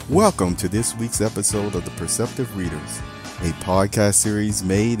Welcome to this week's episode of The Perceptive Readers, a podcast series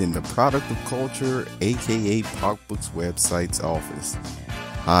made in the Product of Culture, aka Pop Books website's office.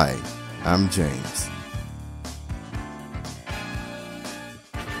 Hi, I'm James.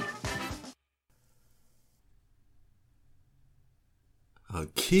 A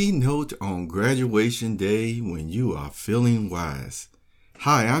keynote on graduation day when you are feeling wise.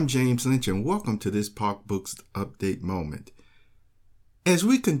 Hi, I'm James Lynch, and welcome to this Pop Books update moment. As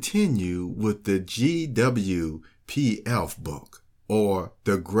we continue with the GWPF book, or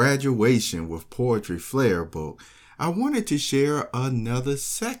the Graduation with Poetry Flair book, I wanted to share another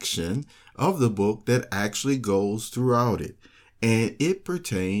section of the book that actually goes throughout it, and it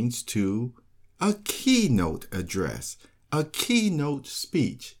pertains to a keynote address, a keynote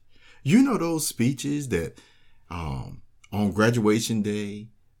speech. You know those speeches that on graduation day,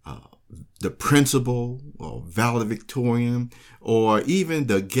 the principal or valedictorian or even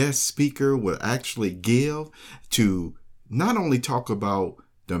the guest speaker will actually give to not only talk about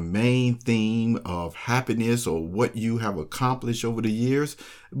the main theme of happiness or what you have accomplished over the years,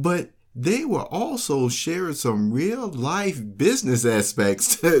 but they will also share some real life business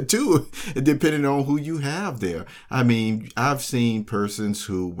aspects too, depending on who you have there. I mean, I've seen persons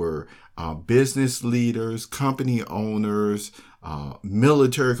who were business leaders, company owners,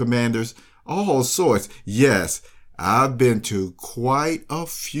 military commanders, all sorts. Yes, I've been to quite a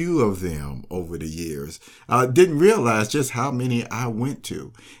few of them over the years. I didn't realize just how many I went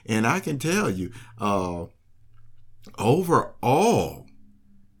to. And I can tell you, overall,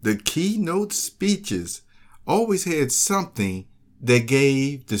 the keynote speeches always had something that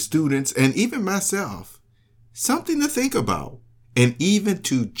gave the students and even myself something to think about and even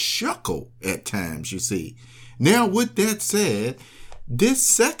to chuckle at times, you see. Now, with that said, this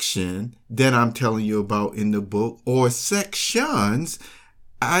section that I'm telling you about in the book, or sections,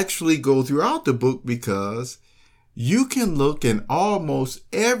 actually go throughout the book because you can look in almost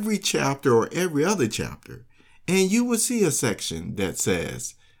every chapter or every other chapter, and you will see a section that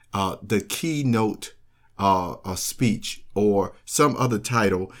says the keynote a speech or some other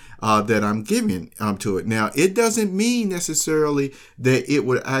title that I'm giving to it. Now, it doesn't mean necessarily that it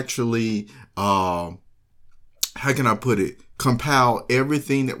would actually, how can I put it, compile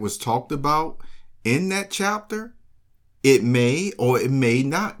everything that was talked about in that chapter. It may or it may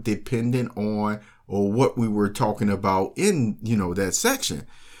not, depending on or what we were talking about in, that section.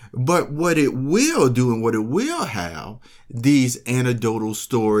 But what it will do and what it will have, these anecdotal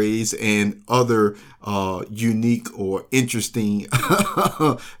stories and other unique or interesting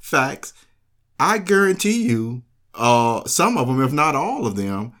facts, I guarantee you some of them, if not all of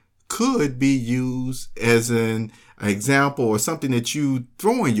them, could be used as an example or something that you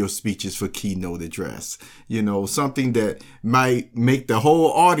throw in your speeches for keynote address. Something that might make the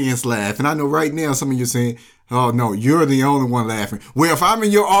whole audience laugh. And I know right now some of you are saying, oh no, you're the only one laughing. Well, if I'm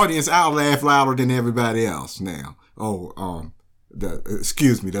in your audience, I'll laugh louder than everybody else now.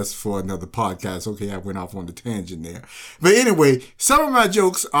 Excuse me, that's for another podcast. Okay, I went off on the tangent there. But anyway, some of my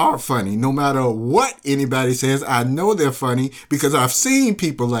jokes are funny. No matter what anybody says, I know they're funny because I've seen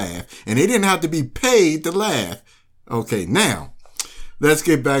people laugh and they didn't have to be paid to laugh. Okay, now let's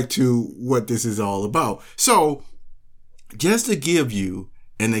get back to what this is all about. So just to give you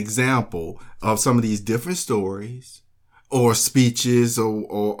an example of some of these different stories or speeches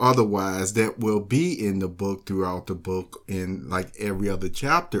or otherwise that will be in the book throughout the book in like every other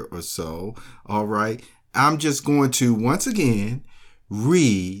chapter or so. All right. I'm just going to once again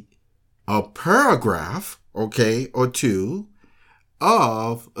read a paragraph, okay, or two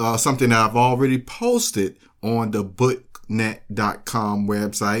of something that I've already posted on the booknet.com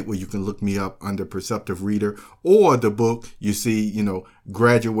website, where you can look me up under Perceptive Reader, or the book you see,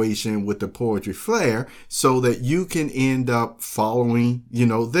 Graduation with the Poetry Flair, so that you can end up following,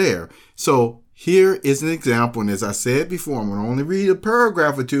 there. So here is an example. And as I said before, I'm going to only read a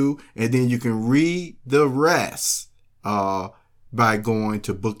paragraph or two, and then you can read the rest by going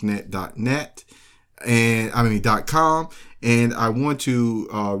to booknet.net and .com. And I want to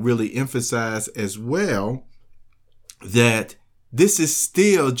really emphasize as well that this is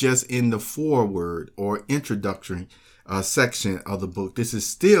still just in the foreword or introductory section of the book. This is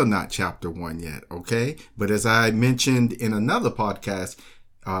still not chapter 1 yet, okay? But as I mentioned in another podcast,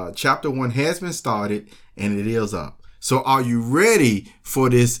 chapter 1 has been started and it is up. So are you ready for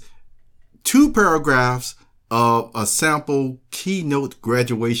this 2 paragraphs of a sample keynote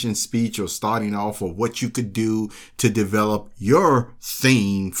graduation speech, or starting off, or what you could do to develop your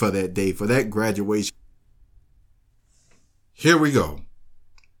theme for that day, for that graduation? Here we go.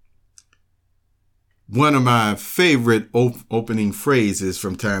 One of my favorite opening phrases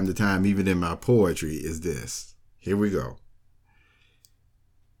from time to time, even in my poetry, is this. Here we go.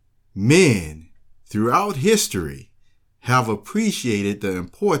 Men throughout history have appreciated the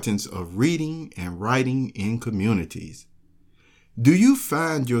importance of reading and writing in communities. Do you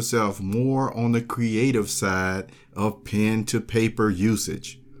find yourself more on the creative side of pen to paper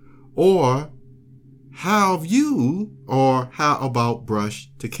usage? Or how about brush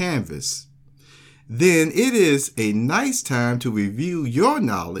to canvas? Then it is a nice time to review your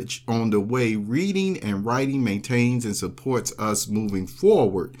knowledge on the way reading and writing maintains and supports us moving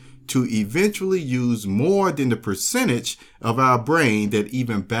forward to eventually use more than the percentage of our brain that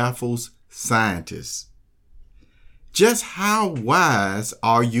even baffles scientists. Just how wise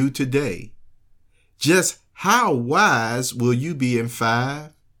are you today? Just how wise will you be in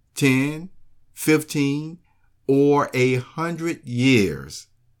 5, 10, 15, or 100 years?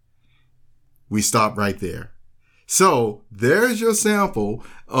 We stop right there. So there's your sample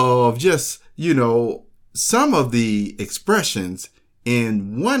of just, some of the expressions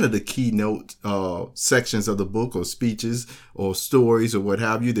in one of the keynote sections of the book, or speeches or stories or what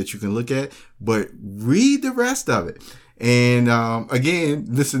have you that you can look at, but read the rest of it. And again,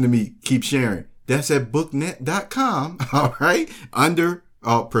 listen to me, keep sharing. That's at booknet.com, all right? Under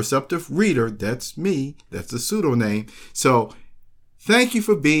Perceptive Reader, that's me, that's the pseudonym. So thank you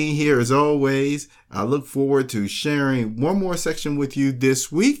for being here as always. I look forward to sharing one more section with you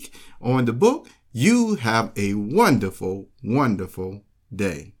this week on the book. You have a wonderful, wonderful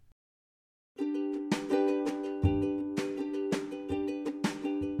day.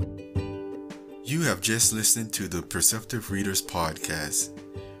 You have just listened to the Perceptive Readers podcast.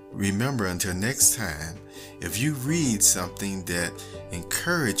 Remember, until next time, if you read something that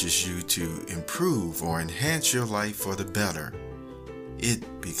encourages you to improve or enhance your life for the better,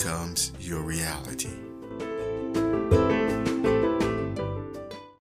 it becomes your reality.